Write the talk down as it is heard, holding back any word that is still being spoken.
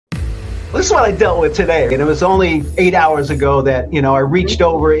This is what I dealt with today. And it was only 8 hours ago that, I reached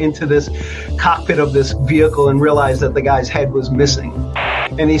over into this cockpit of this vehicle and realized that the guy's head was missing.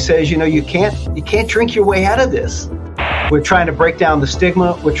 And he says, you can't drink your way out of this. We're trying to break down the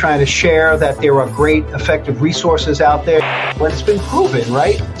stigma. We're trying to share that there are great, effective resources out there. But it's been proven,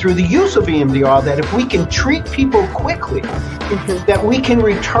 right, through the use of EMDR, that if we can treat people quickly, that we can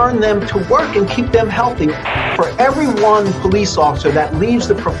return them to work and keep them healthy. For every one police officer that leaves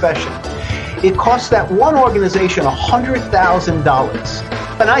the profession, it costs that one organization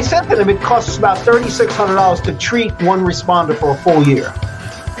 $100,000. And I said to them, it costs about $3,600 to treat one responder for a full year.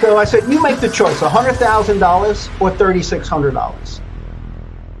 So I said, you make the choice, $100,000 or $3,600.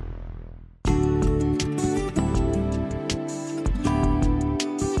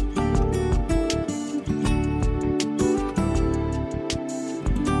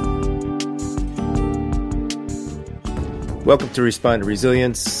 Welcome to Respond to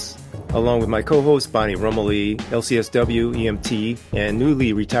Resilience. Along with my co-host, Bonnie Rumley, LCSW, EMT, and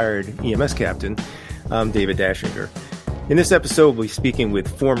newly retired EMS captain, I'm David Dashinger. In this episode, we'll be speaking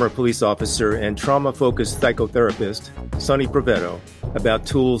with former police officer and trauma-focused psychotherapist, Sonny Provetto, about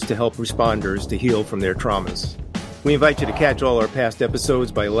tools to help responders to heal from their traumas. We invite you to catch all our past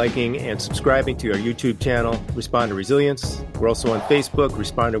episodes by liking and subscribing to our YouTube channel, Respond to Resilience. We're also on Facebook,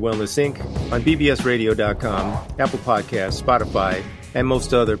 Responder Wellness Inc., on bbsradio.com, Apple Podcasts, Spotify, and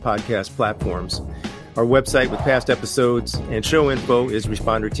most other podcast platforms. Our website with past episodes and show info is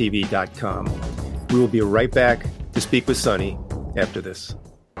respondertv.com. We will be right back to speak with Sonny after this.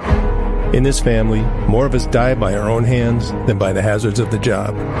 In this family, more of us die by our own hands than by the hazards of the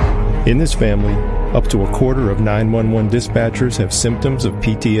job. In this family, up to a quarter of 911 dispatchers have symptoms of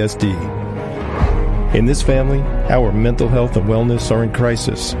PTSD. In this family, our mental health and wellness are in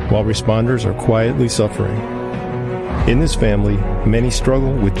crisis, while responders are quietly suffering. In this family, many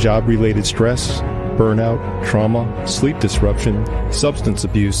struggle with job-related stress, burnout, trauma, sleep disruption, substance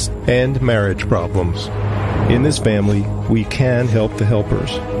abuse, and marriage problems. In this family, we can help the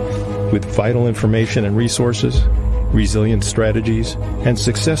helpers with vital information and resources, resilient strategies, and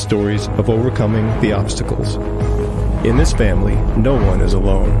success stories of overcoming the obstacles. In this family, no one is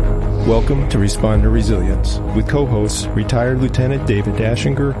alone. Welcome to Respond to Resilience with co-hosts retired Lieutenant David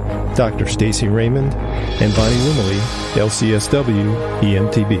Dashinger, Dr. Stacy Raymond, and Bonnie Rumley, LCSW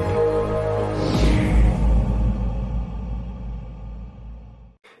EMTB.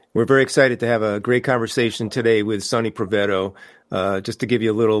 We're very excited to have a great conversation today with Sonny Provetto. Just to give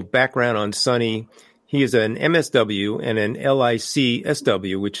you a little background on Sonny, he is an MSW and an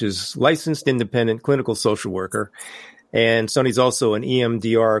LICSW, which is Licensed Independent Clinical Social Worker. And Sonny's also an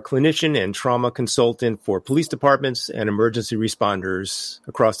EMDR clinician and trauma consultant for police departments and emergency responders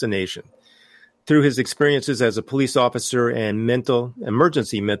across the nation. Through his experiences as a police officer and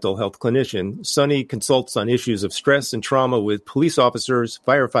emergency mental health clinician, Sonny consults on issues of stress and trauma with police officers,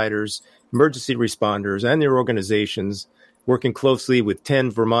 firefighters, emergency responders, and their organizations, working closely with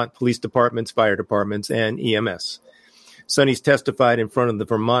 10 Vermont police departments, fire departments, and EMS. Sonny's testified in front of the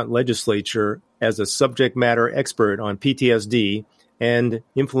Vermont legislature as a subject matter expert on PTSD and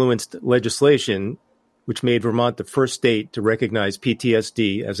influenced legislation which made Vermont the first state to recognize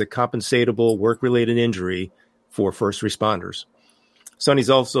PTSD as a compensatable work-related injury for first responders. Sonny's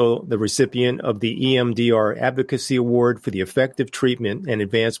also the recipient of the EMDR Advocacy Award for the effective treatment and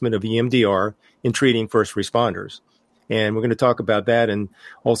advancement of EMDR in treating first responders. And we're going to talk about that, and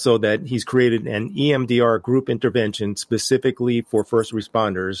also that he's created an EMDR group intervention specifically for first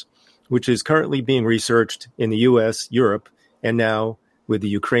responders, which is currently being researched in the U.S., Europe, and now with the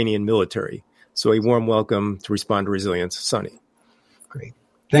Ukrainian military. So a warm welcome to Respond to Resilience, Sonny. Great.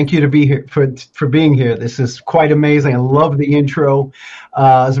 Thank you to be here for being here. This is quite amazing. I love the intro.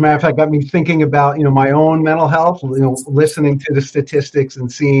 As a matter of fact, got me thinking about, my own mental health, listening to the statistics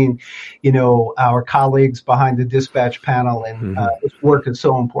and seeing, our colleagues behind the dispatch panel, and this work is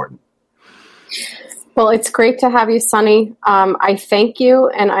so important. Well, it's great to have you, Sonny. I thank you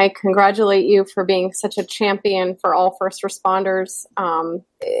and I congratulate you for being such a champion for all first responders.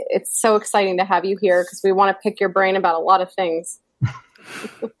 It's so exciting to have you here because we want to pick your brain about a lot of things.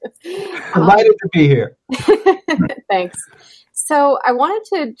 Delighted to be here. Thanks. So I wanted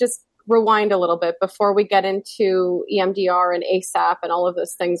to just rewind a little bit before we get into EMDR and ASAP and all of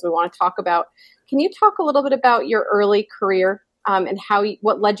those things we want to talk about. Can you talk a little bit about your early career and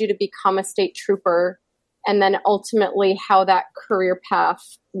what led you to become a state trooper, and then ultimately how that career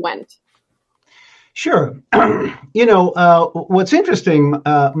path went? Sure. What's interesting,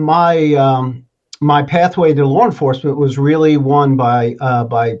 my pathway to law enforcement was really won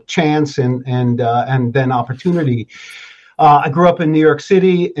by chance and then opportunity. I grew up in New York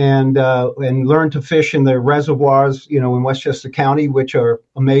City and learned to fish in the reservoirs, in Westchester County, which are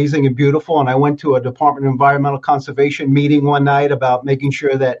amazing and beautiful. And I went to a Department of Environmental Conservation meeting one night about making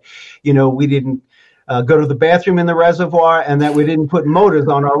sure that, we didn't go to the bathroom in the reservoir and that we didn't put motors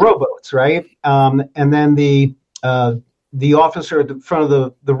on our rowboats, right? And then the officer at the front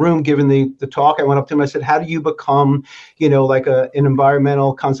of the room giving the talk, I went up to him, I said, how do you become, like an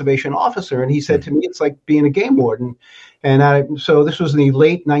environmental conservation officer? And he said to me, it's like being a game warden. And so this was in the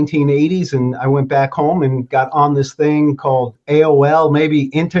late 1980s, and I went back home and got on this thing called AOL, maybe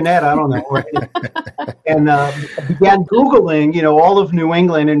internet, I don't know. Right? And began Googling, all of New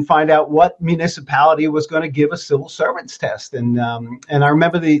England and find out what municipality was going to give a civil servants test. And I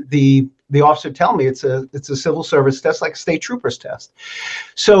remember the officer telling me it's a civil service test, like a state troopers test.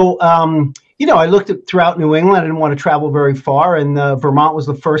 So, I looked at throughout New England. I didn't want to travel very far. And Vermont was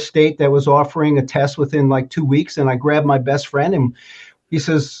the first state that was offering a test within like 2 weeks. And I grabbed my best friend and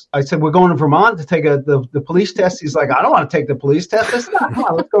I said, we're going to Vermont to take the police test. He's like, I don't want to take the police test. I said, come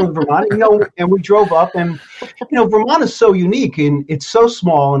on, let's go to Vermont. And we drove up and, Vermont is so unique and it's so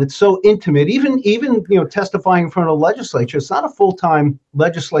small and it's so intimate. Even testifying in front of the legislature, it's not a full-time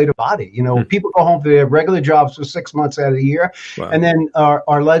legislative body. People go home to their regular jobs for 6 months out of the year. Wow. And then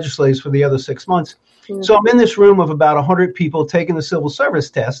our legislators for the other 6 months. Mm-hmm. So I'm in this room of about 100 people taking the civil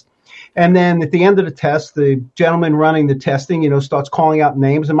service test. And then at the end of the test, the gentleman running the testing, starts calling out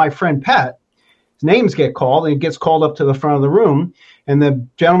names. And my friend Pat, his names get called, and he gets called up to the front of the room. And the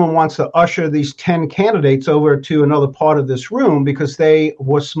gentleman wants to usher these 10 candidates over to another part of this room because they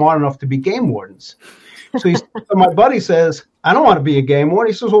were smart enough to be game wardens. So my buddy says, I don't want to be a game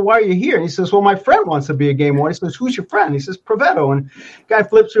warden. He says, well, why are you here? And he says, well, my friend wants to be a game warden. He says, who's your friend? He says, Provetto. And the guy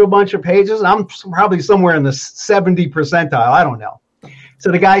flips through a bunch of pages. And I'm probably somewhere in the 70 percentile. I don't know.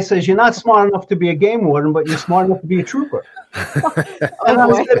 So the guy says, you're not smart enough to be a game warden, but you're smart enough to be a trooper. And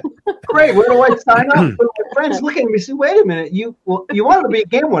I said, great, where do I sign up? But my friends look at me and say, wait a minute, you wanted to be a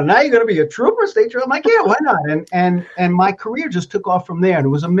game warden. Now you're going to be a trooper, state trooper? I'm like, yeah, why not? And my career just took off from there. And it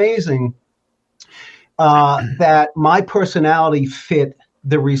was amazing that my personality fit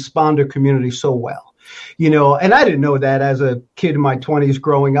the responder community so well. And I didn't know that as a kid in my 20s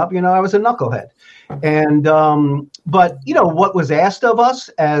growing up. I was a knucklehead. And but what was asked of us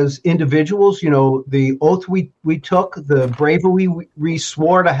as individuals, the oath we took, the bravery we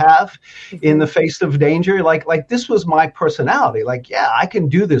swore to have in the face of danger, like this was my personality. Like, yeah, I can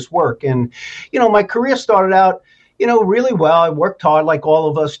do this work. And my career started out really well. I worked hard like all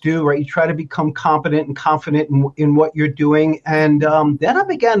of us do, right? You try to become competent and confident in what you're doing. And then I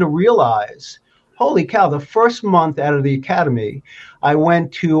began to realize, holy cow, the first month out of the academy, I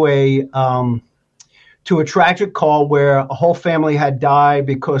went to a tragic call where a whole family had died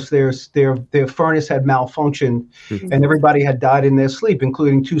because their furnace had malfunctioned, mm-hmm. and everybody had died in their sleep,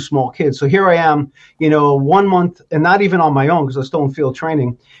 including 2 small kids. So here I am, 1 month, and not even on my own because I was still in field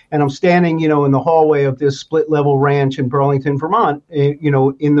training, and I'm standing, in the hallway of this split-level ranch in Burlington, Vermont,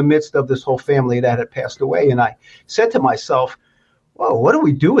 in the midst of this whole family that had passed away. And I said to myself, whoa, what do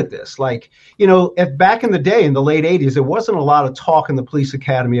we do with this? Like, back in the day, in the late 80s, there wasn't a lot of talk in the police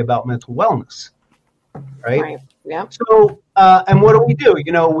academy about mental wellness. Right. Yeah. So, and what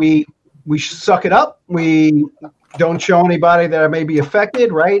do? We suck it up. We don't show anybody that I may be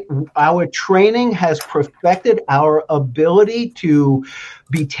affected. Right. Our training has perfected our ability to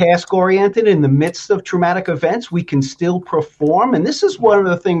be task oriented in the midst of traumatic events. We can still perform. And this is one of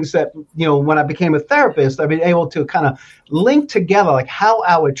the things that, when I became a therapist, I've been able to kind of link together like how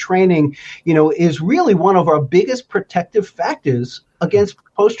our training, is really one of our biggest protective factors against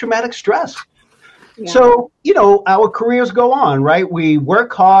post-traumatic stress. Yeah. So, our careers go on, right? We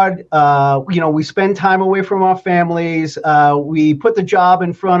work hard. We spend time away from our families. We put the job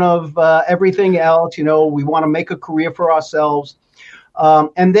in front of everything else. We want to make a career for ourselves.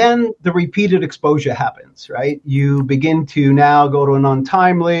 And then the repeated exposure happens, right? You begin to now go to an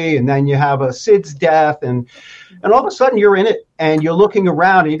untimely, and then you have a SIDS death, and all of a sudden you're in it and you're looking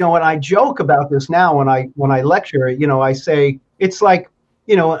around. And, and I joke about this now when I lecture, I say it's like,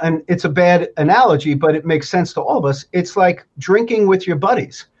 and it's a bad analogy, but it makes sense to all of us. It's like drinking with your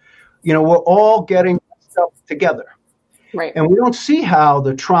buddies. We're all getting stuff together. Right. And we don't see how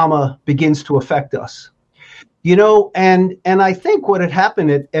the trauma begins to affect us. And I think what had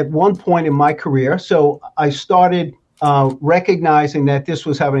happened at one point in my career, so I started recognizing that this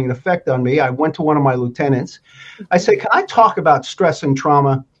was having an effect on me. I went to one of my lieutenants. I said, can I talk about stress and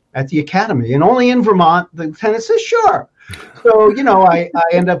trauma at the academy? And only in Vermont, the lieutenant says, sure. So, I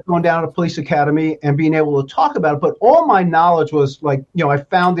end up going down to the police academy and being able to talk about it. But all my knowledge was like, I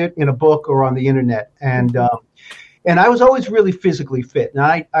found it in a book or on the internet. And And I was always really physically fit.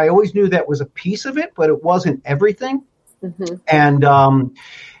 And I always knew that was a piece of it, but it wasn't everything. Mm-hmm.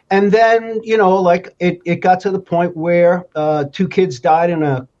 And then, like it got to the point where 2 kids died in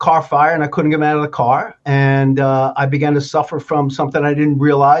a car fire and I couldn't get them out of the car. And I began to suffer from something I didn't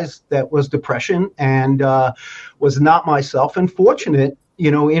realize that was depression and was not myself. And fortunate,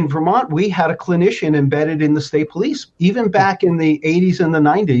 in Vermont, we had a clinician embedded in the state police, even back in the 80s and the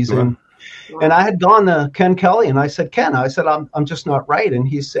 90s. And I had gone to Ken Kelly and I said, Ken, I'm just not right. And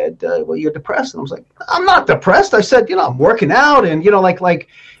he said, well, you're depressed. And I was like, I'm not depressed. I said, I'm working out. And, like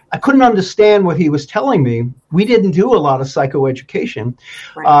I couldn't understand what he was telling me. We didn't do a lot of psychoeducation.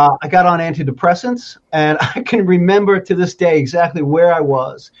 Right. I got on antidepressants and I can remember to this day exactly where I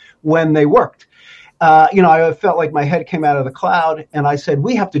was when they worked. I felt like my head came out of the cloud and I said,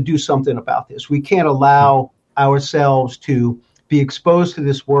 we have to do something about this. We can't allow ourselves to be exposed to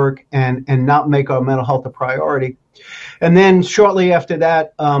this work and not make our mental health a priority. And then shortly after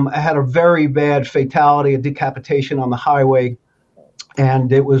that, I had a very bad fatality, a decapitation on the highway.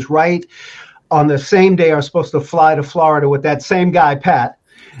 And it was right on the same day I was supposed to fly to Florida with that same guy, Pat,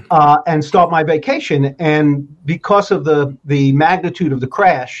 and start my vacation. And because of the magnitude of the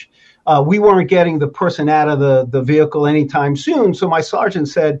crash, we weren't getting the person out of the vehicle anytime soon. So my sergeant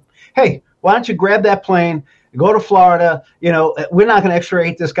said, hey, why don't you grab that plane, go to Florida? We're not going to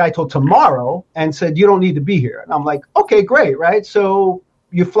extradite this guy till tomorrow, and said, you don't need to be here. And I'm like, okay, great, right? So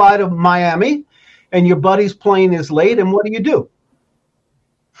you fly to Miami and your buddy's plane is late. And what do?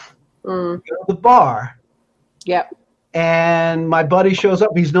 Go to the bar. Yep. And my buddy shows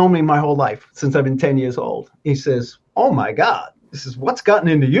up. He's known me my whole life since I've been 10 years old. He says, oh my God, this is what's gotten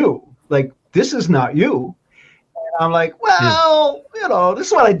into you. Like, this is not you. And I'm like, well, this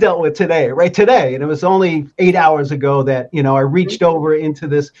is what I dealt with today, right? Today. And it was only 8 hours ago that, I reached over into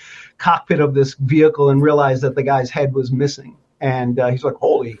this cockpit of this vehicle and realized that the guy's head was missing. And he's like,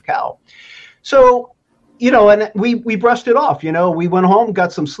 holy cow. So, and we brushed it off. We went home,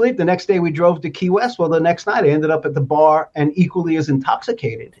 got some sleep. The next day we drove to Key West. Well, the next night I ended up at the bar and equally as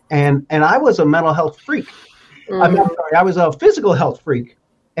intoxicated. And I was a mental health freak. I'm sorry, I was a physical health freak.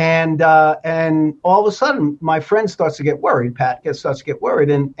 And all of a sudden, my friend starts to get worried. Pat starts to get worried.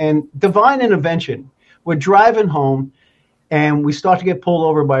 And divine intervention. We're driving home, and we start to get pulled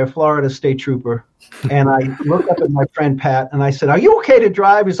over by a Florida state trooper. And I look up at my friend Pat, and I said, are you okay to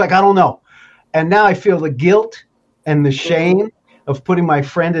drive? He's like, I don't know. And now I feel the guilt and the shame of putting my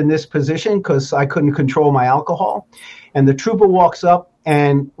friend in this position because I couldn't control my alcohol. And the trooper walks up.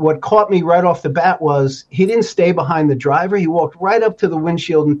 And what caught me right off the bat was he didn't stay behind the driver. He walked right up to the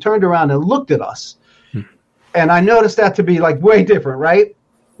windshield and turned around and looked at us. And I noticed that to be like way different, right?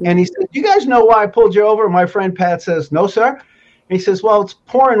 And he said, do you guys know why I pulled you over? And my friend Pat says, no, sir. And he says, well, it's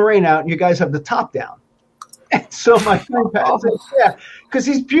pouring rain out and you guys have the top down. And so my friend Pat says, yeah, because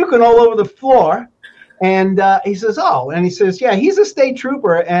he's puking all over the floor. And he says, oh, and he says, yeah, he's a state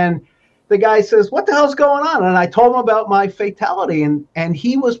trooper. And the guy says, what the hell's going on? And I told him about my fatality. And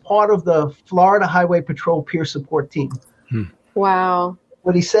he was part of the Florida Highway Patrol peer support team. Wow.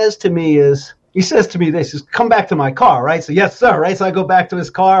 What he says to me this, he says, come back to my car, right? So, yes, sir, right? So I go back to his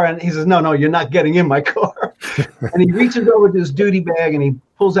car, and he says, no, you're not getting in my car. And he reaches over to his duty bag, and he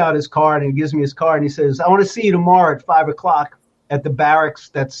pulls out his card, and he gives me his card, and he says, I want to see you tomorrow at 5 o'clock at the barracks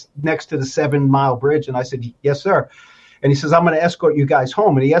that's next to the 7 Mile Bridge. And I said, yes, sir. And he says, I'm going to escort you guys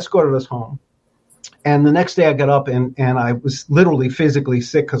home. And he escorted us home. And the next day I got up and I was literally physically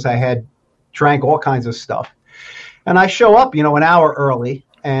sick because I had drank all kinds of stuff. And I show up, an hour early.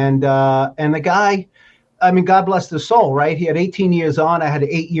 And the guy, God bless his soul, right? He had 18 years on. I had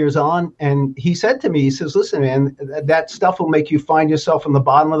 8 years on. And he said to me, he says, listen, man, that stuff will make you find yourself in the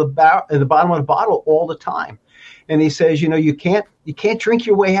bottom of the bottle all the time. And he says, you can't drink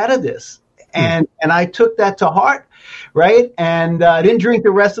your way out of this. And I took that to heart, right? And I didn't drink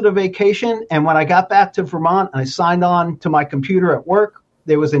the rest of the vacation. And when I got back to Vermont, I signed on to my computer at work.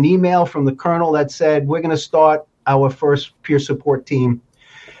 There was an email from the colonel that said, we're going to start our first peer support team.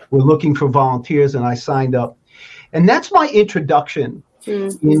 We're looking for volunteers. And I signed up. And that's my introduction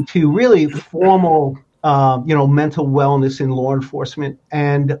into really formal, mental wellness in law enforcement.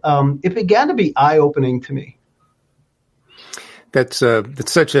 And it began to be eye-opening to me. That's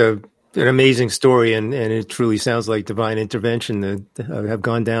such an amazing story, and it truly sounds like divine intervention to have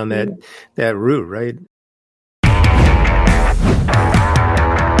gone down that route, right?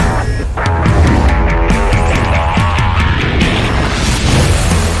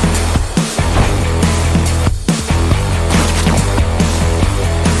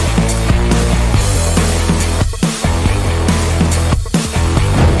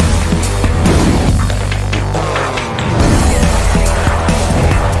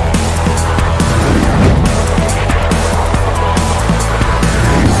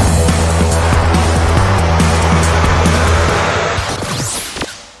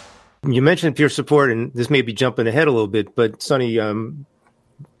 You mentioned peer support, and this may be jumping ahead a little bit, but Sonny,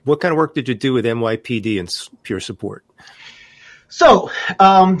 what kind of work did you do with NYPD and peer support? So,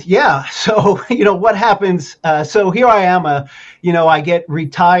 what happens? So here I am, I get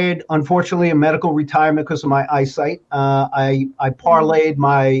retired, unfortunately, a medical retirement because of my eyesight. I parlayed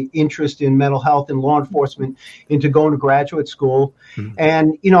my interest in mental health and law enforcement into going to graduate school. Mm-hmm.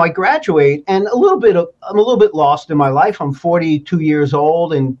 And, I graduate and I'm a little bit lost in my life. I'm 42 years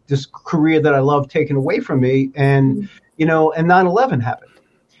old and this career that I love taken away from me. And, and 9/11 happened.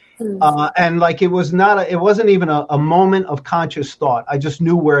 And it wasn't even a moment of conscious thought. I just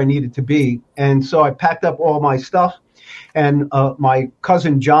knew where I needed to be. And so I packed up all my stuff. And my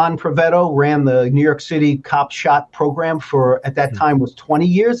cousin, Sonny Provetto, ran the New York City Cop Shot program for, at that time, was 20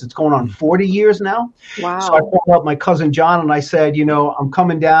 years. It's going on 40 years now. Wow. So I called up my cousin, John, and I said, I'm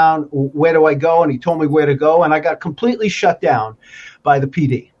coming down. Where do I go? And he told me where to go. And I got completely shut down by the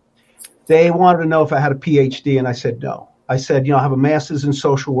PD. They wanted to know if I had a PhD, and I said no. I said, I have a master's in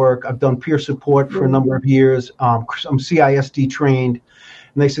social work. I've done peer support for a number of years. I'm CISD trained.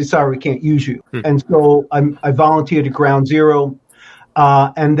 And they said, sorry, we can't use you. And so I volunteered at Ground Zero.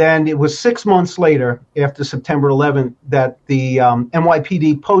 And then it was 6 months later, after September 11th, that the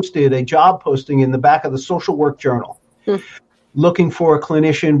NYPD posted a job posting in the back of the Social Work Journal looking for a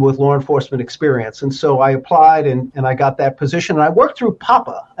clinician with law enforcement experience. And so I applied and I got that position. And I worked through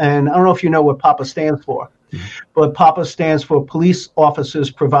PAPA. And I don't know if you know what PAPA stands for. But PAPA stands for Police Officers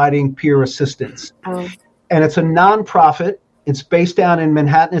Providing Peer Assistance. Oh. And it's a nonprofit. It's based down in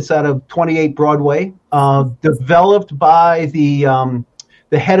Manhattan. It's out of 28 Broadway, developed by the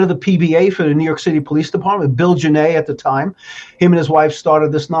head of the PBA for the New York City Police Department, Bill Janae at the time. Him and his wife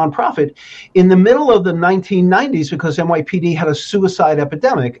started this nonprofit in the middle of the 1990s because NYPD had a suicide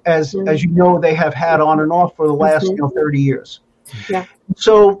epidemic, as you know, they have had on and off for the last 30 years. Yeah.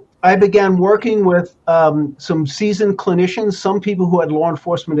 So I began working with some seasoned clinicians, some people who had law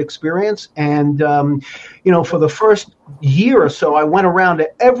enforcement experience. And, for the first year or so, I went around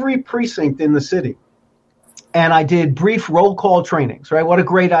to every precinct in the city. And I did brief roll call trainings, right? What a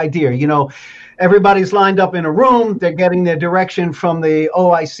great idea. Everybody's lined up in a room. They're getting their direction from the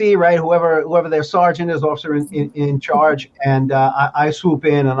OIC, right? Whoever their sergeant is, officer in charge. And I swoop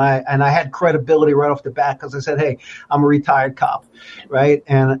in, and I had credibility right off the bat because I said, "Hey, I'm a retired cop," right?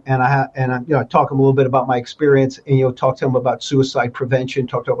 And I talk to them a little bit about my experience, and talk to them about suicide prevention,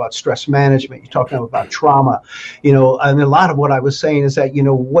 talk to them about stress management, you talk to them about trauma, and a lot of what I was saying is that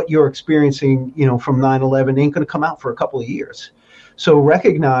what you're experiencing, from 9/11 ain't going to come out for a couple of years. So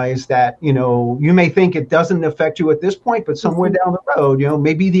recognize that, you may think it doesn't affect you at this point, but somewhere down the road,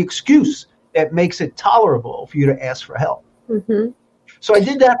 maybe the excuse that makes it tolerable for you to ask for help. Mm-hmm. So I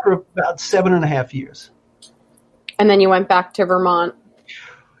did that for about 7.5 years. And then you went back to Vermont.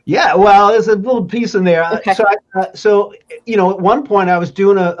 Yeah, well, there's a little piece in there. Okay. So at one point I was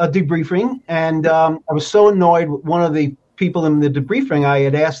doing a debriefing, and I was so annoyed with one of the people in the debriefing. I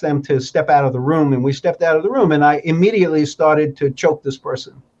had asked them to step out of the room, and we stepped out of the room, and I immediately started to choke this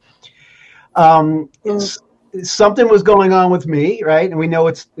person. Something was going on with me, right? And we know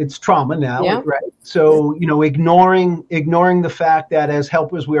it's trauma now, right? So, ignoring the fact that as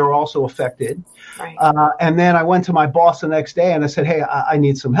helpers, we are also affected. Right. And then I went to my boss the next day and I said, "Hey, I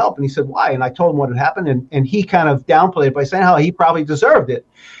need some help." And he said, "Why?" And I told him what had happened. And he kind of downplayed it by saying how he probably deserved it.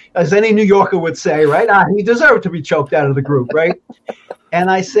 As any New Yorker would say, right? He deserved to be choked out of the group, right? And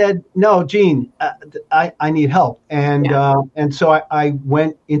I said, "No, Gene, I need help." And so I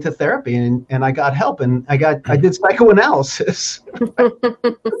went into therapy and I got help, and I did psychoanalysis.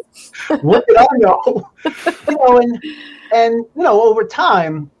 What did I know? And over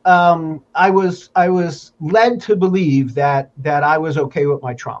time, I was led to believe that I was okay with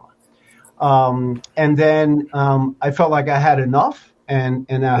my trauma. And then I felt like I had enough. And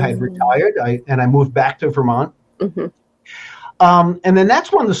I had retired, and I moved back to Vermont. Mm-hmm. And then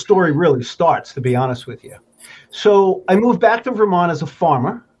that's when the story really starts, to be honest with you. So I moved back to Vermont as a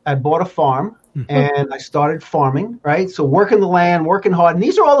farmer. I bought a farm, and I started farming, right? So working the land, working hard. And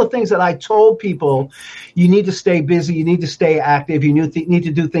these are all the things that I told people. You need to stay busy. You need to stay active. You need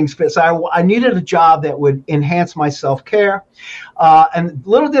to do things fit. So I needed a job that would enhance my self-care. And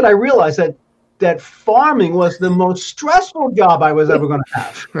little did I realize that farming was the most stressful job I was ever going to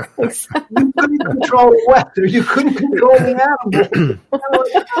have. You couldn't control the weather. You couldn't control the animals.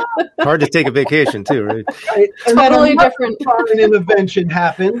 Hard to take a vacation too, right? And totally different. An intervention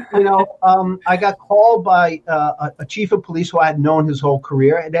happened. I got called by a chief of police who I had known his whole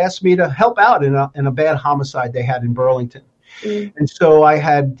career and asked me to help out in a bad homicide they had in Burlington. And so I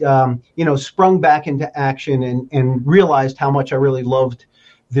had, sprung back into action and realized how much I really loved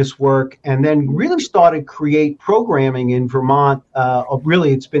this work, and then really started create programming in Vermont.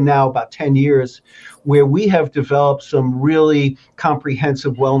 Really, it's been now about 10 years where we have developed some really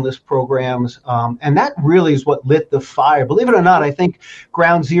comprehensive wellness programs. And that really is what lit the fire. Believe it or not, I think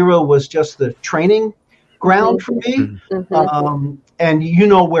Ground Zero was just the training ground for me. Mm-hmm. And you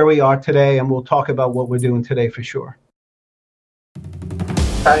know where we are today, and we'll talk about what we're doing today for sure.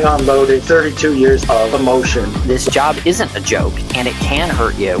 I unloaded 32 years of emotion. This job isn't a joke, and it can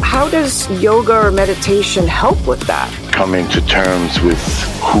hurt you. How does yoga or meditation help with that? Coming to terms with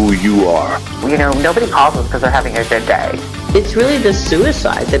who you are. You know, nobody calls us because they're having a good day. It's really the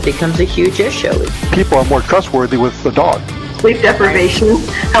suicide that becomes a huge issue. People are more trustworthy with the dog. Sleep deprivation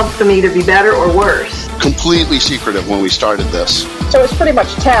helps them either be better or worse. Completely secretive when we started this. So it's pretty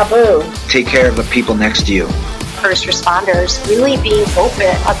much taboo. Take care of the people next to you. First responders really being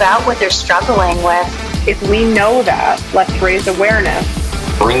open about what they're struggling with. If we know that, let's raise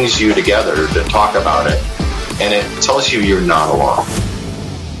awareness. Brings you together to talk about it, and it tells you you're not alone.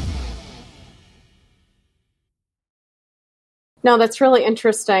 No, that's really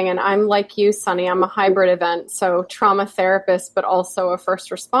interesting. And I'm like you, Sonny, I'm a hybrid event. So trauma therapist, but also a first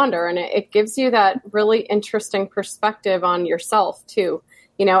responder. And it gives you that really interesting perspective on yourself too.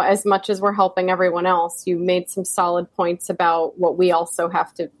 You know, as much as we're helping everyone else, you made some solid points about what we also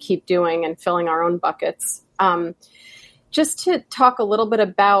have to keep doing and filling our own buckets. Just to talk a little bit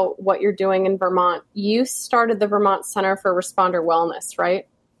about what you're doing in Vermont, you started the Vermont Center for Responder Wellness, right?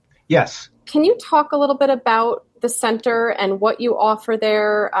 Yes. Can you talk a little bit about the center and what you offer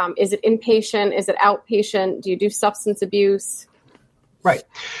there? Is it inpatient? Is it outpatient? Do you do substance abuse? Right.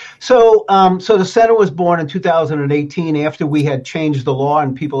 So the center was born in 2018 after we had changed the law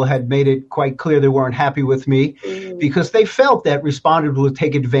and people had made it quite clear they weren't happy with me because they felt that responders would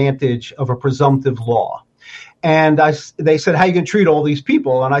take advantage of a presumptive law. And they said, how are you going to treat all these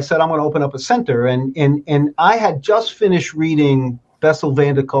people? And I said, I'm going to open up a center. And I had just finished reading Bessel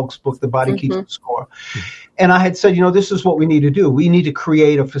van der Kolk's book, The Body Keeps the Score. And I had said, this is what we need to do. We need to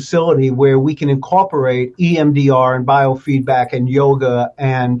create a facility where we can incorporate EMDR and biofeedback and yoga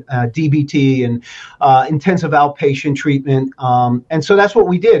and DBT and intensive outpatient treatment. And so that's what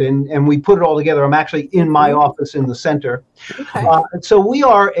we did. And we put it all together. I'm actually in my office in the center. Okay. So we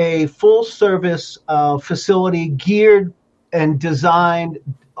are a full service facility geared and designed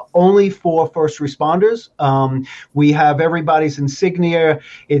only for first responders. We have everybody's insignia.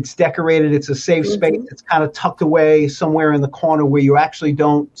 It's decorated. It's a safe space. It's kind of tucked away somewhere in the corner where you actually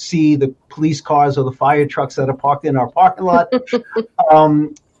don't see the police cars or the fire trucks that are parked in our parking lot.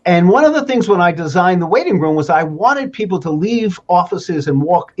 And one of the things when I designed the waiting room was I wanted people to leave offices and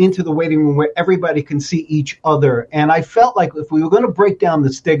walk into the waiting room where everybody can see each other. And I felt like if we were going to break down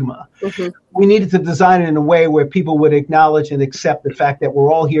the stigma, we needed to design it in a way where people would acknowledge and accept the fact that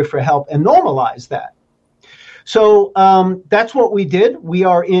we're all here for help and normalize that. So that's what we did. We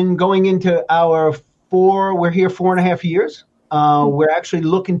are going into we're here 4.5 years. We're actually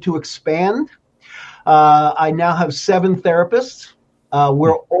looking to expand. I now have 7 therapists.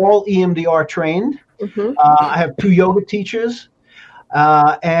 We're all EMDR trained. I have 2 yoga teachers,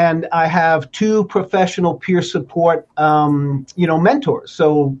 and I have 2 professional peer support, mentors.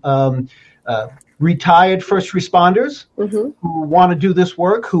 So retired first responders who want to do this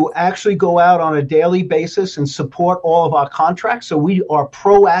work, who actually go out on a daily basis and support all of our contracts. So we are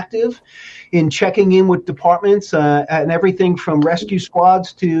proactive in checking in with departments and everything from rescue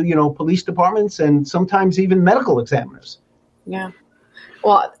squads to, police departments and sometimes even medical examiners. Yeah.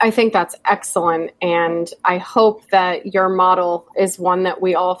 Well, I think that's excellent, and I hope that your model is one that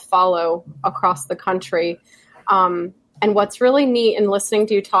we all follow across the country. And what's really neat in listening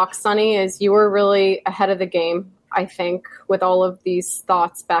to you talk, Sonny, is you were really ahead of the game, I think, with all of these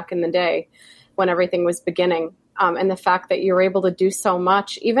thoughts back in the day when everything was beginning. And the fact that you were able to do so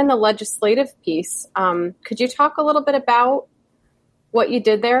much, even the legislative piece. Could you talk a little bit about what you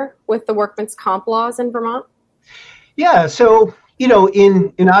did there with the workman's comp laws in Vermont? Yeah, so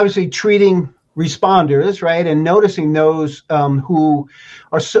in obviously treating responders, right, and noticing those who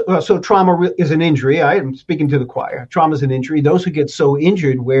are so trauma is an injury. I am speaking to the choir. Trauma is an injury. Those who get so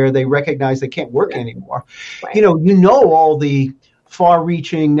injured where they recognize they can't work anymore. Right. All the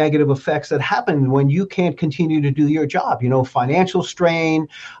far-reaching negative effects that happen when you can't continue to do your job, financial strain,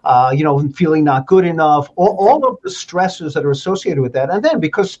 feeling not good enough, all of the stresses that are associated with that. And then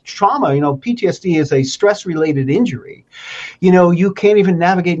because trauma, PTSD is a stress-related injury, you can't even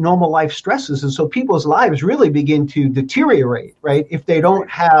navigate normal life stresses. And so people's lives really begin to deteriorate, right, if they don't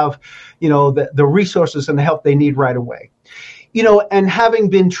have, the resources and the help they need right away. And having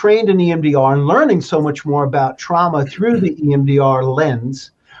been trained in EMDR and learning so much more about trauma through the EMDR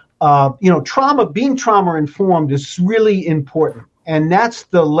lens, being trauma informed is really important. And that's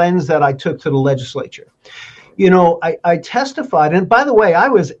the lens that I took to the legislature. I testified, and by the way, I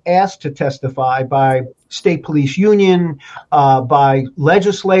was asked to testify by state police union, by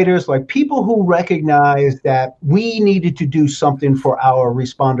legislators, like people who recognized that we needed to do something for our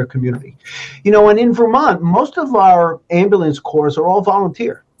responder community. And in Vermont, most of our ambulance corps are all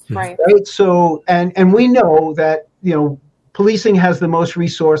volunteer. Right. So, and we know that, policing has the most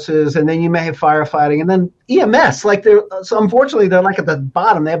resources, and then you may have firefighting, and then EMS, unfortunately, they're like at the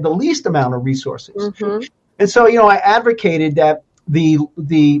bottom. They have the least amount of resources. Mm-hmm. And so, I advocated that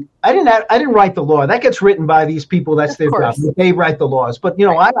I didn't write the law. That gets written by these people. That's their job. They write the laws. But,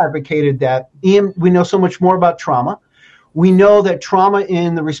 I advocated that we know so much more about trauma. We know that trauma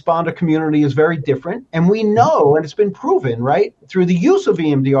in the responder community is very different. And we know, and it's been proven, right, through the use of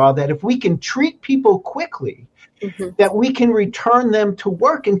EMDR, that if we can treat people quickly, that we can return them to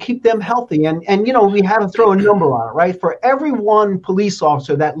work and keep them healthy. And we have to throw a number on it, right? For every one police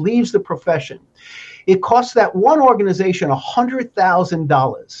officer that leaves the profession, it costs that one organization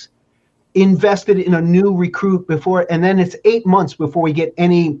 $100,000 invested in a new recruit before, and then it's 8 months before we get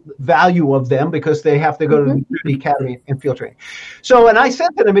any value of them because they have to go to the academy and field training. So, and I said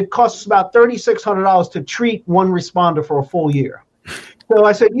to them, it costs about $3,600 to treat one responder for a full year. So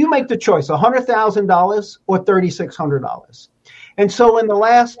I said, you make the choice, $100,000 or $3,600. And so in the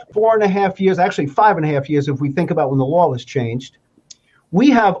last 4.5 years, actually 5.5 years, if we think about when the law was changed, we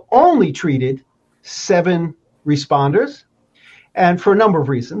have only treated 7 responders. And for a number of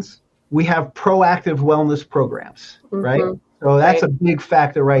reasons, we have proactive wellness programs, right? So that's a big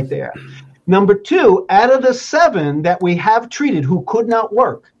factor right there. Number 2, out of the 7 that we have treated who could not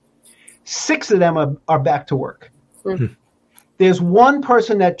work, 6 of them are back to work. There's one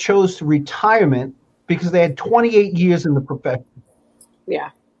person that chose retirement because they had 28 years in the profession. Yeah.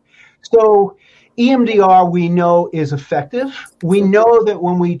 So EMDR, we know, is effective. We know that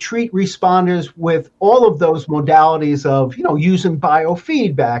when we treat responders with all of those modalities of, using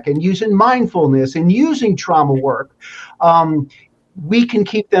biofeedback and using mindfulness and using trauma work, we can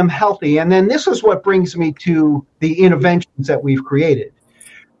keep them healthy. And then this is what brings me to the interventions that we've created,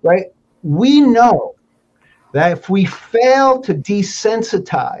 right? We know that if we fail to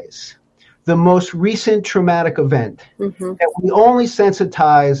desensitize the most recent traumatic event, that we only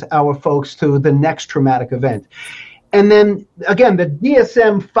sensitize our folks to the next traumatic event. And then, again, the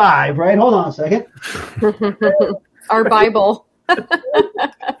DSM-5, right? Hold on a second. Our Bible.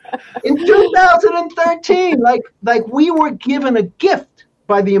 In 2013, like we were given a gift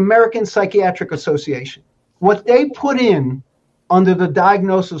by the American Psychiatric Association. What they put in under the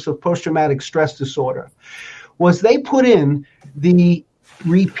diagnosis of post-traumatic stress disorder was they put in the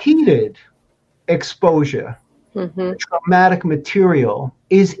repeated exposure to traumatic material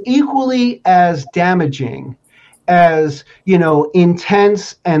is equally as damaging as,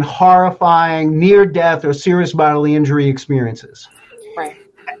 intense and horrifying near-death or serious bodily injury experiences. Right.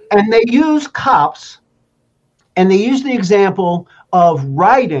 And they use cops, and they use the example of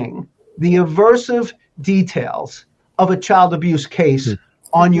writing the aversive details of a child abuse case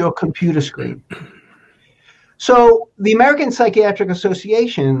on your computer screen. So the American Psychiatric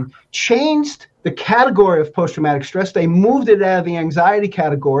Association changed the category of post-traumatic stress. They moved it out of the anxiety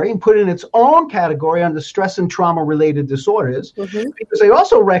category and put it in its own category under stress and trauma-related disorders, because they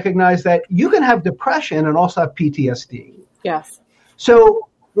also recognize that you can have depression and also have PTSD. Yes. So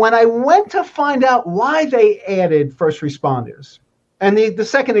when I went to find out why they added first responders, and the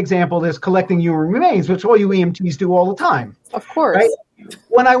second example is collecting human remains, which all you EMTs do all the time. Of course. Right?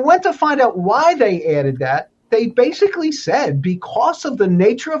 When I went to find out why they added that, they basically said, because of the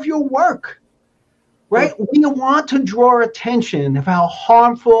nature of your work, right? We want to draw attention of how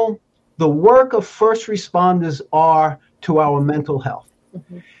harmful the work of first responders are to our mental health.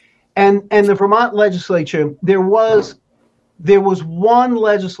 And the Vermont legislature, there was one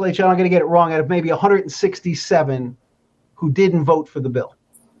legislature, I'm going to get it wrong, out of maybe 167 who didn't vote for the bill.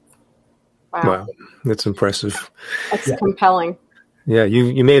 Wow. That's impressive. That's compelling. Yeah,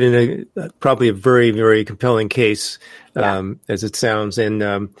 you made probably a very, very compelling case, as it sounds. And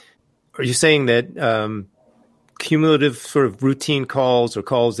are you saying that cumulative sort of routine calls or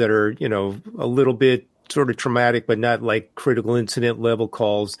calls that are, a little bit sort of traumatic, but not like critical incident level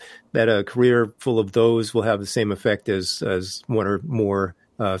calls, that a career full of those will have the same effect as one or more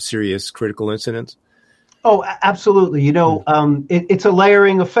serious critical incidents? Oh, absolutely. It's a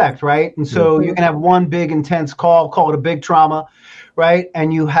layering effect, right? And so you can have one big intense call it a big trauma, right?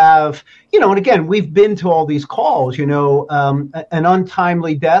 And you have, and again, we've been to all these calls, an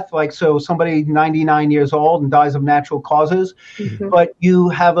untimely death, like so somebody 99 years old and dies of natural causes, but you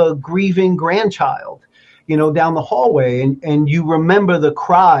have a grieving grandchild, down the hallway, and you remember the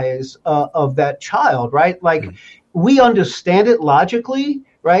cries of that child, right? Like we understand it logically,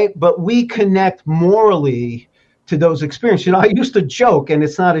 right? But we connect morally to those experiences. I used to joke, and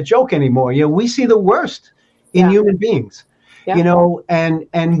it's not a joke anymore. We see the worst in human beings,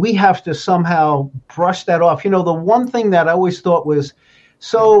 and we have to somehow brush that off. The one thing that I always thought was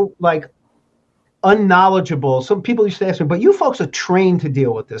so like unknowledgeable. Some people used to ask me, but you folks are trained to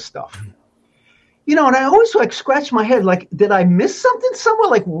deal with this stuff. And I always like scratch my head, like, did I miss something somewhere?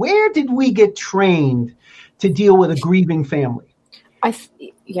 Like, where did we get trained to deal with a grieving family?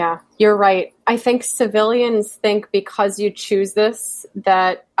 Yeah, you're right. I think civilians think because you choose this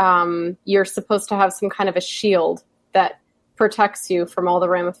that you're supposed to have some kind of a shield that protects you from all the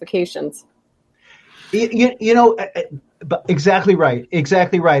ramifications. Exactly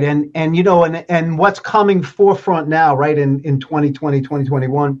right. And what's coming forefront now, right, in 2020,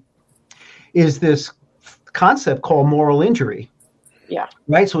 2021, is this concept called moral injury. Yeah.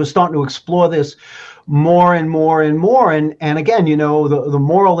 Right. So we're starting to explore this more and more and more. And again, the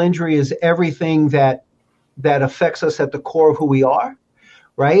moral injury is everything that affects us at the core of who we are.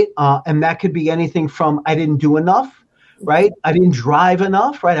 Right. And that could be anything from I didn't do enough. Right. I didn't drive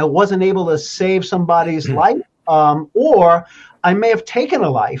enough. Right. I wasn't able to save somebody's life. Or I may have taken a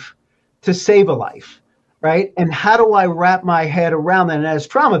life to save a life. Right. And how do I wrap my head around that? And as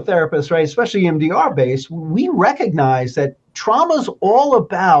trauma therapists, right, especially EMDR based, we recognize that trauma is all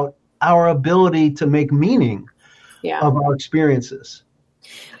about our ability to make meaning of our experiences.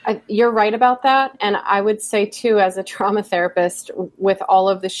 You're right about that. And I would say, too, as a trauma therapist, with all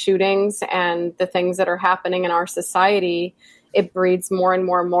of the shootings and the things that are happening in our society, it breeds more and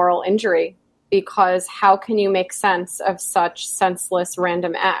more moral injury. Because how can you make sense of such senseless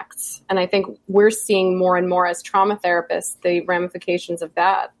random acts? And I think we're seeing more and more as trauma therapists the ramifications of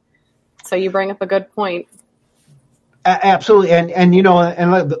that. So you bring up a good point. Absolutely. And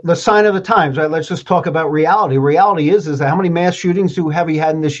the sign of the times, right? Let's just talk about reality. Reality is that how many mass shootings have we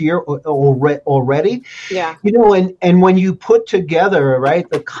had in this year already? Yeah. And when you put together, right,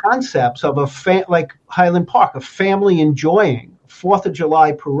 the concepts of like Highland Park, a family enjoying 4th of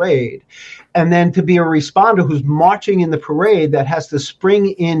July parade, and then to be a responder who's marching in the parade that has to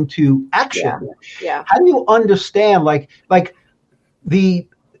spring into action. Yeah. How do you understand like the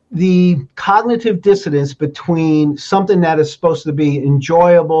cognitive dissonance between something that is supposed to be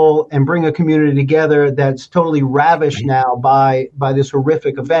enjoyable and bring a community together that's totally ravished now by this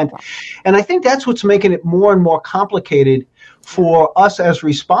horrific event? And I think that's what's making it more and more complicated for us as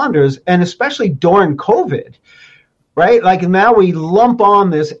responders, and especially during COVID. Right? Like now we lump on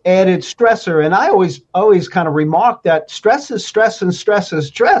this added stressor. And I always kind of remark that stress is stress and stress is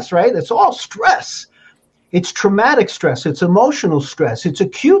stress, right? It's all stress. It's traumatic stress. It's emotional stress. It's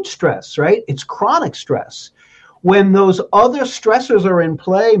acute stress, right? It's chronic stress. When those other stressors are in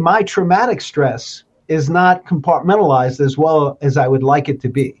play, my traumatic stress is not compartmentalized as well as I would like it to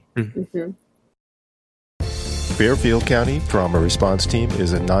be. Mm-hmm. Fairfield County Trauma Response Team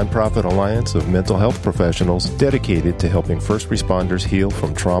is a nonprofit alliance of mental health professionals dedicated to helping first responders heal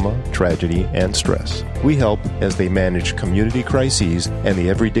from trauma, tragedy, and stress. We help as they manage community crises and the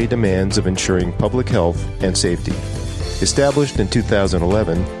everyday demands of ensuring public health and safety. Established in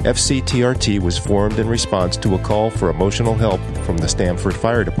 2011, FCTRT was formed in response to a call for emotional help from the Stamford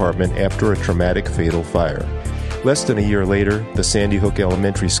Fire Department after a traumatic fatal fire. Less than a year later, the Sandy Hook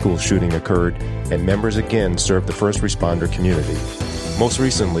Elementary School shooting occurred, and members again served the first responder community. Most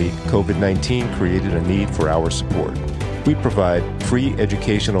recently, COVID-19 created a need for our support. We provide free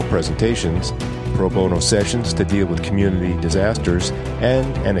educational presentations, pro bono sessions to deal with community disasters,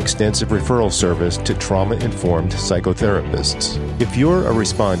 and an extensive referral service to trauma-informed psychotherapists. If you're a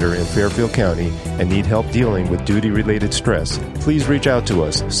responder in Fairfield County and need help dealing with duty-related stress, please reach out to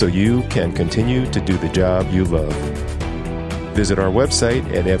us so you can continue to do the job you love. Visit our website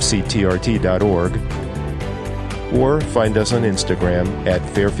at fctrt.org or find us on Instagram at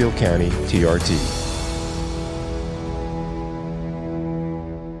Fairfield County TRT.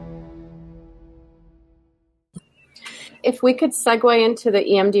 If we could segue into the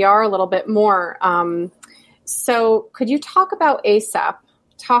EMDR a little bit more. So could you talk about ASAP?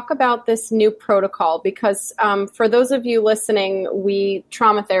 Talk about this new protocol, because for those of you listening, we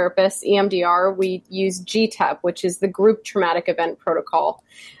trauma therapists, EMDR, we use GTEP, which is the Group Traumatic Event Protocol.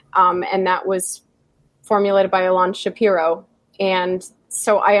 And that was formulated by Ilan Shapiro. And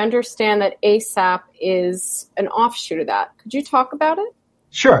so I understand that ASAP is an offshoot of that. Could you talk about it?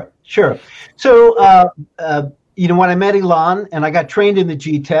 Sure. So, when I met Ilan and I got trained in the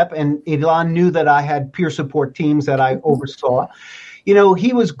GTEP, and Ilan knew that I had peer support teams that I oversaw,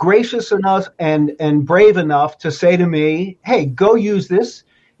 he was gracious enough and brave enough to say to me, hey, go use this.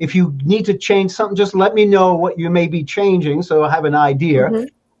 If you need to change something, just let me know what you may be changing so I have an idea.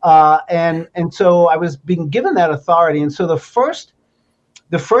 Mm-hmm. And so I was being given that authority. And so the first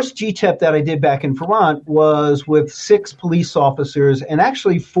GTEP that I did back in Vermont was with 6 police officers and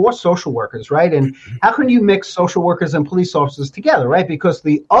actually 4 social workers, right? And how can you mix social workers and police officers together, right? Because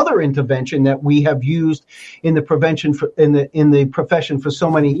the other intervention that we have used in the prevention in the profession for so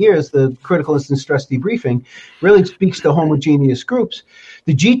many years, the critical incident stress debriefing, really speaks to homogeneous groups.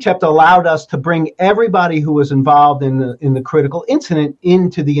 The GTEP allowed us to bring everybody who was involved in the critical incident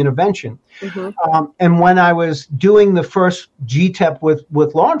into the intervention. Mm-hmm. And when I was doing the first GTEP with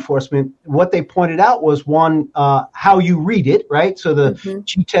law enforcement, what they pointed out was, one, how you read it, right? So the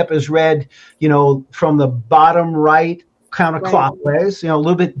GTEP is read, from the bottom right counterclockwise, a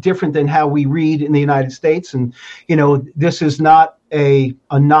little bit different than how we read in the United States. And, this is not a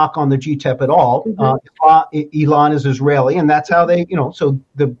knock on the GTEP at all. Mm-hmm. Ilan is Israeli, and that's how they, so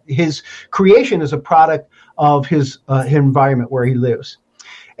his creation is a product of his environment where he lives.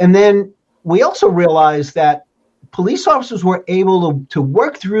 And then we also realized that police officers were able to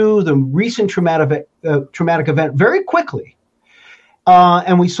work through the recent traumatic event very quickly.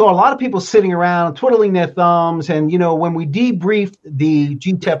 And we saw a lot of people sitting around twiddling their thumbs. And, when we debriefed the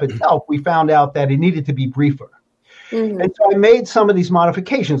GTEP itself, we found out that it needed to be briefer. Mm-hmm. And so I made some of these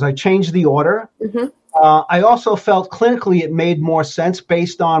modifications. I changed the order. Mm-hmm. I also felt clinically it made more sense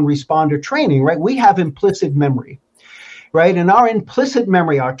based on responder training, right? We have implicit memory, right? And our implicit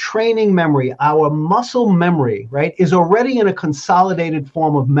memory, our training memory, our muscle memory, right, is already in a consolidated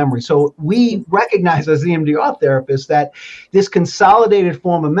form of memory. So we recognize as EMDR therapists that this consolidated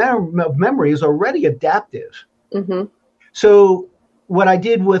form of memory is already adaptive. Mm-hmm. So what I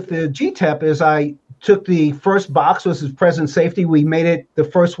did with the GTEP is I took the first box, which is present safety. We made it the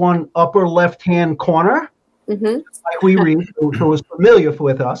first one upper left-hand corner, like we read, who was familiar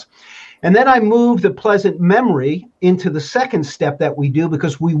with us. And then I moved the pleasant memory into the second step that we do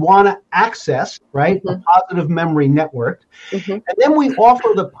because we want to access, right, a positive memory network. Mm-hmm. And then we offer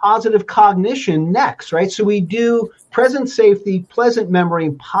the positive cognition next, right? So we do present safety, pleasant memory,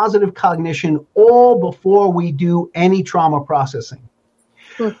 and positive cognition all before we do any trauma processing.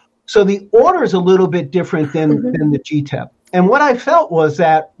 Mm. So the order is a little bit different than the GTEP. And what I felt was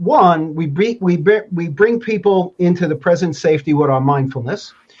that, one, we bring people into the present safety with our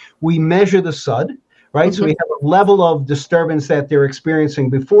mindfulness. We measure the SUD, right? Mm-hmm. So we have a level of disturbance that they're experiencing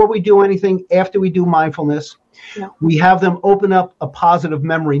before we do anything, after we do mindfulness. Yeah. We have them open up a positive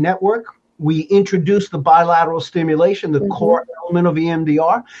memory network. We introduce the bilateral stimulation, the core element of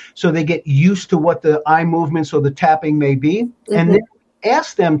EMDR, so they get used to what the eye movements or the tapping may be. And then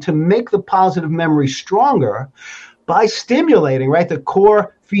ask them to make the positive memory stronger by stimulating, right, the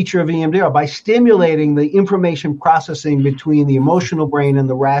core feature of EMDR, by stimulating the information processing between the emotional brain and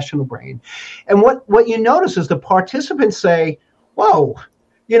the rational brain. And what you notice is the participants say, whoa,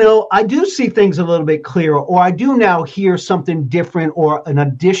 I do see things a little bit clearer, or I do now hear something different or an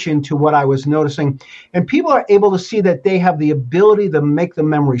addition to what I was noticing. And people are able to see that they have the ability to make the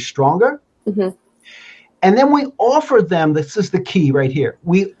memory stronger. Mm-hmm. And then we offer them, this is the key right here.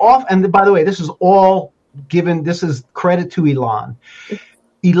 And by the way, this is all given, this is credit to Ilan.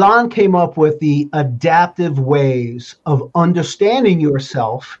 Ilan came up with the adaptive ways of understanding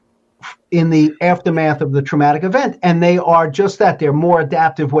yourself in the aftermath of the traumatic event. And they are just that. They're more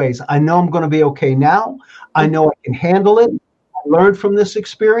adaptive ways. I know I'm going to be okay now. I know I can handle it. I learned from this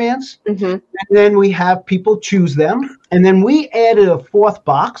experience. Mm-hmm. And then we have people choose them. And then we added a fourth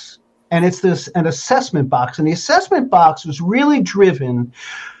box. And it's an assessment box. And the assessment box was really driven,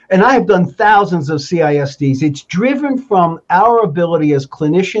 and I have done thousands of CISDs. It's driven from our ability as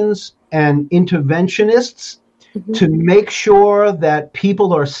clinicians and interventionists to make sure that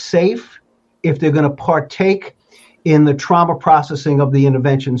people are safe if they're going to partake in the trauma processing of the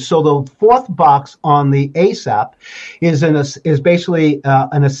intervention. So the fourth box on the ASAP is basically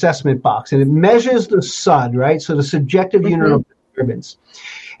an assessment box, and it measures the SUD, right? So the subjective unit of disturbance.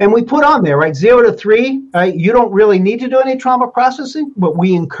 And we put on there, right, 0 to 3, right? You don't really need to do any trauma processing, but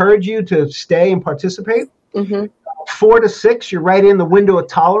we encourage you to stay and participate. Mm-hmm. 4 to 6, you're right in the window of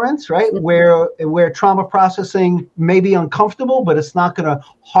tolerance, right? Mm-hmm. Where trauma processing may be uncomfortable, but it's not going to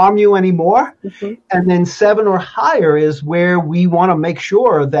harm you anymore. Mm-hmm. And then 7 or higher is where we want to make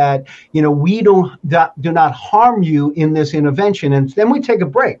sure that, we do not harm you in this intervention. And then we take a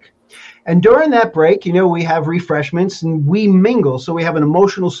break. And during that break, we have refreshments and we mingle. So we have an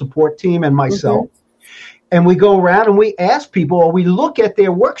emotional support team and myself. Mm-hmm. And we go around and we ask people, or we look at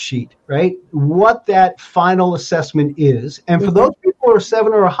their worksheet, right, what that final assessment is. And for mm-hmm. those people who are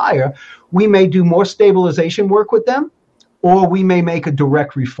 7 or higher, we may do more stabilization work with them, or we may make a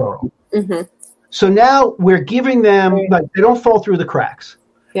direct referral. Mm-hmm. So now we're giving them, like, they don't fall through the cracks.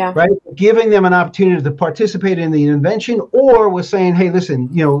 Yeah. Right. Giving them an opportunity to participate in the intervention, or we're saying, hey, listen,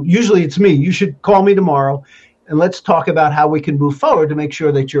 usually it's me. You should call me tomorrow and let's talk about how we can move forward to make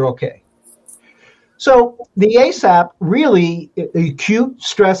sure that you're okay. So the ASAP, really, the acute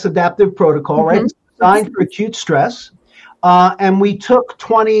stress adaptive protocol, mm-hmm. right? It's designed for acute stress. And we took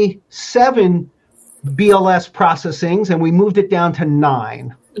 27 BLS processings and we moved it down to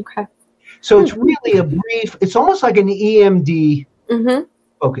 9. Okay. So it's really a brief, it's almost like an EMD mm-hmm.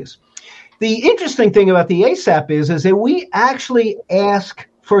 focus. The interesting thing about the ASAP is that we actually ask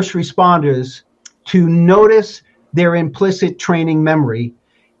first responders to notice their implicit training memory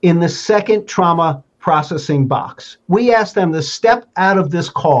in the second trauma processing box. We ask them to step out of this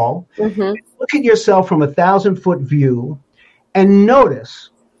call, mm-hmm. look at yourself from 1,000-foot view, and notice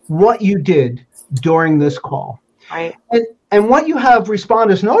what you did during this call. Right. And what you have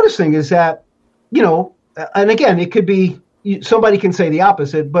responders noticing is that, and again, it could be, somebody can say the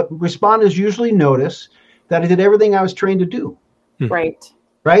opposite, but responders usually notice that I did everything I was trained to do. Right.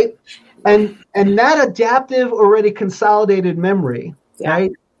 Right? And that adaptive, already consolidated memory,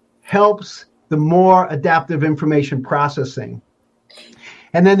 right, helps the more adaptive information processing.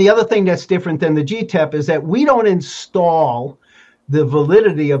 And then the other thing that's different than the GTEP is that we don't install the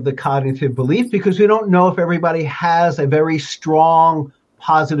validity of the cognitive belief because we don't know if everybody has a very strong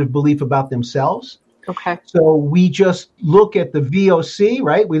positive belief about themselves. Okay. So we just look at the VOC,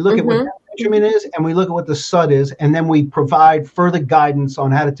 right? We look mm-hmm. at what that measurement is, and we look at what the SUD is, and then we provide further guidance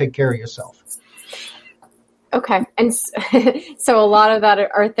on how to take care of yourself. Okay. And so a lot of that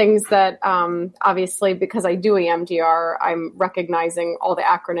are things that obviously, because I do EMDR, I'm recognizing all the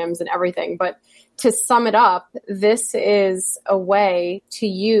acronyms and everything. But to sum it up, this is a way to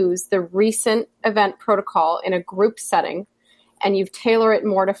use the recent event protocol in a group setting, and you've tailored it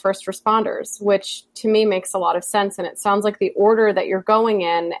more to first responders, which to me makes a lot of sense. And it sounds like the order that you're going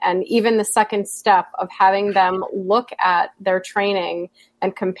in, and even the second step of having them look at their training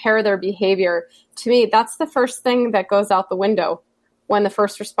and compare their behavior, to me, that's the first thing that goes out the window when the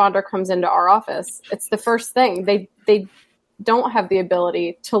first responder comes into our office. It's the first thing. They don't have the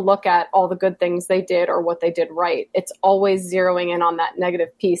ability to look at all the good things they did or what they did right. It's always zeroing in on that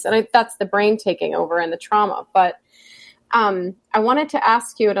negative piece. And that's the brain taking over and the trauma. But I wanted to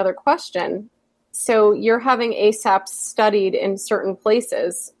ask you another question. So you're having ASAP studied in certain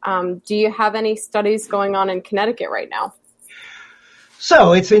places. Do you have any studies going on in Connecticut right now?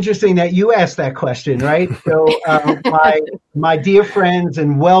 So it's interesting that you asked that question, right? So my dear friends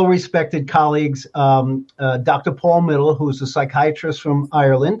and well-respected colleagues, Dr. Paul Middle, who's a psychiatrist from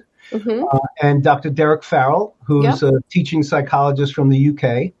Ireland, mm-hmm. And Dr. Derek Farrell, who's a teaching psychologist from the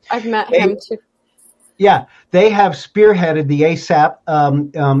UK. I've met him too. Yeah, they have spearheaded the ASAP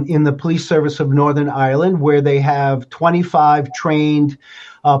in the police service of Northern Ireland, where they have 25 trained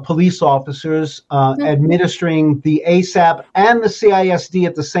police officers administering the ASAP and the CISD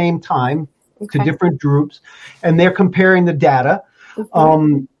at the same time to different groups, and they're comparing the data.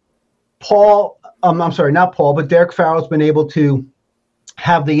 Mm-hmm. Not Paul, but Derek Farrell's been able to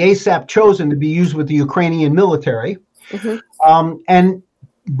have the ASAP chosen to be used with the Ukrainian military. Mm-hmm. And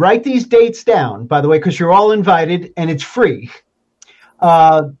write these dates down, by the way, because you're all invited and it's free.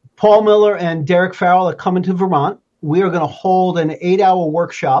 Paul Miller and Derek Farrell are coming to Vermont. We are going to hold an 8-hour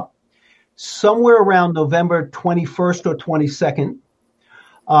workshop somewhere around November 21st or 22nd.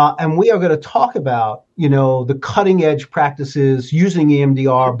 And we are going to talk about, the cutting edge practices using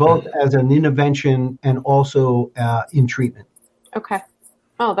EMDR, both as an intervention and also in treatment. Okay.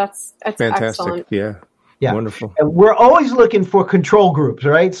 Oh, that's fantastic. Excellent. Yeah. Wonderful. And we're always looking for control groups,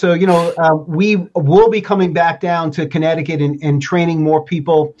 right? So, we will be coming back down to Connecticut and training more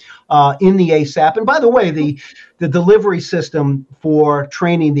people in the ASAP. And by the way, the delivery system for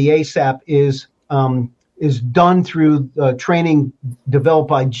training the ASAP is done through training developed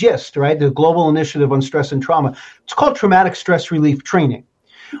by GIST, right? The Global Initiative on Stress and Trauma. It's called Traumatic Stress Relief Training.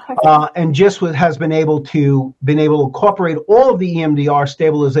 and just has been able to incorporate all of the EMDR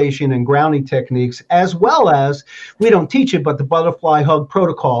stabilization and grounding techniques, as well as, we don't teach it, but the butterfly hug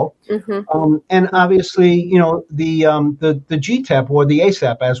protocol, and obviously, the GTAP or the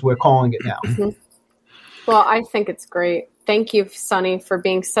ASAP as we're calling it now. Well, I think it's great. Thank you, Sonny, for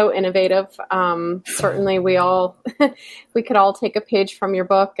being so innovative. Certainly, we could all take a page from your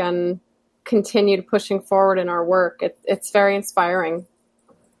book and continue pushing forward in our work. It's very inspiring.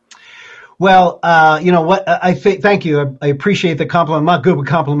 Well, what I think. Thank you. I appreciate the compliment. I'm not good with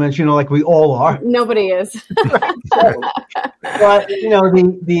compliments, like we all are. Nobody is. But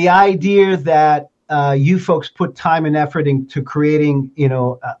the idea that you folks put time and effort into creating,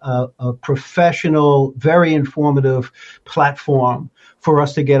 a professional, very informative platform for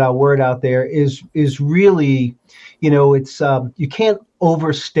us to get our word out there is really, it's you can't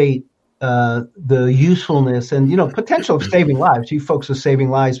overstate the usefulness and potential of saving lives. You folks are saving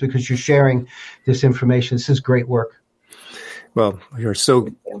lives because you're sharing this information. This is great work. Well, we're so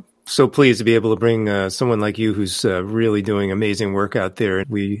pleased to be able to bring someone like you who's really doing amazing work out there.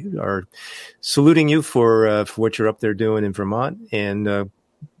 We are saluting you for what you're up there doing in Vermont, and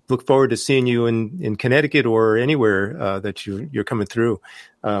look forward to seeing you in Connecticut or anywhere that you're coming through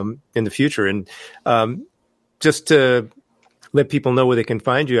in the future. And just to let people know where they can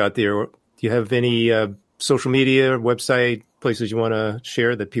find you out there, do you have any social media, website, places you want to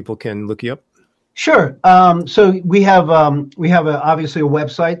share that people can look you up? Sure. So we have obviously a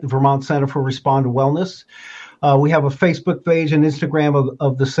website, the Vermont Center for Responder Wellness. We have a Facebook page and Instagram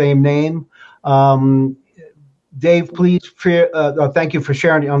of the same name. Dave, please, thank you for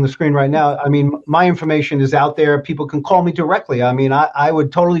sharing it on the screen right now. I mean, my information is out there. People can call me directly. I mean, I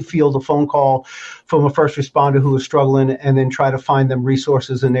would totally field a phone call from a first responder who is struggling and then try to find them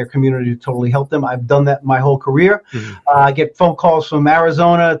resources in their community to totally help them. I've done that my whole career. I get phone calls from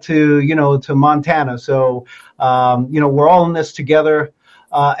Arizona to Montana. So, we're all in this together.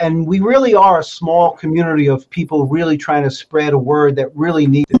 And we really are a small community of people really trying to spread a word that really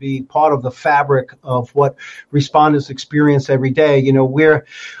need to be part of the fabric of what responders experience every day.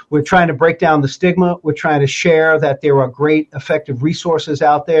 We're trying to break down the stigma. We're trying to share that there are great, effective resources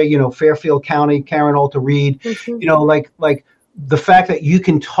out there. Fairfield County, Karen Alter Reed, like the fact that you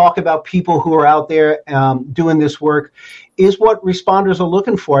can talk about people who are out there doing this work is what responders are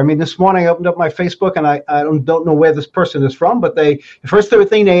looking for. I mean, this morning I opened up my Facebook and I don't know where this person is from, but the first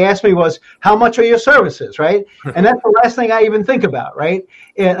thing they asked me was, how much are your services, right? And that's the last thing I even think about, right?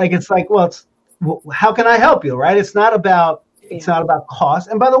 How can I help you, right? It's not about cost.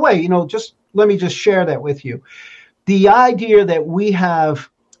 And by the way, let me just share that with you. The idea that we have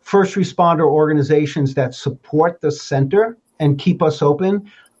first responder organizations that support the center and keep us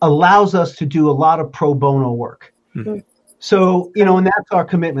open allows us to do a lot of pro bono work. Mm-hmm. So, and that's our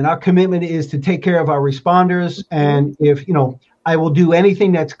commitment. Our commitment is to take care of our responders. And if, I will do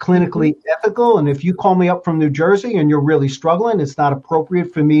anything that's clinically ethical. And if you call me up from New Jersey and you're really struggling, it's not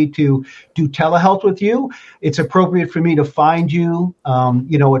appropriate for me to do telehealth with you. It's appropriate for me to find you,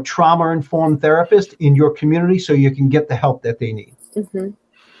 a trauma-informed therapist in your community so you can get the help that they need. Mm-hmm.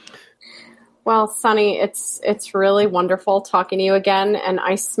 Well, Sonny, it's really wonderful talking to you again, and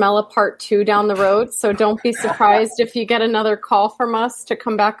I smell a part 2 down the road, so don't be surprised if you get another call from us to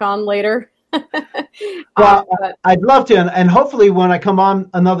come back on later. Well, I'd love to, and hopefully when I come on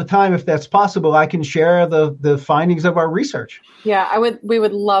another time, if that's possible, I can share the findings of our research. Yeah, we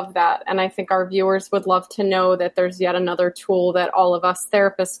would love that, and I think our viewers would love to know that there's yet another tool that all of us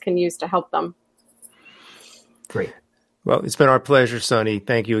therapists can use to help them. Great. Well, it's been our pleasure, Sonny.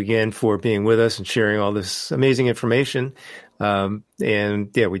 Thank you again for being with us and sharing all this amazing information. And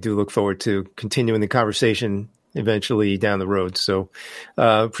we do look forward to continuing the conversation eventually down the road. So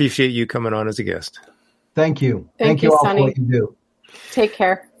appreciate you coming on as a guest. Thank you. Thank you, all Sonny. for what you do. Take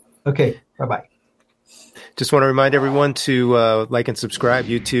care. Okay. Bye-bye. Just want to remind everyone to like and subscribe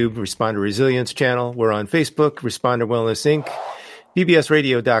YouTube Responder Resilience channel. We're on Facebook, Responder Wellness Inc.,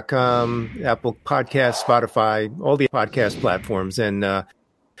 bbsradio.com, Apple Podcasts, Spotify, all the podcast platforms. And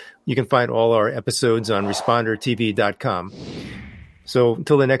you can find all our episodes on respondertv.com. So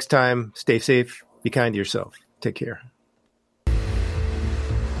until the next time, stay safe, be kind to yourself. Take care.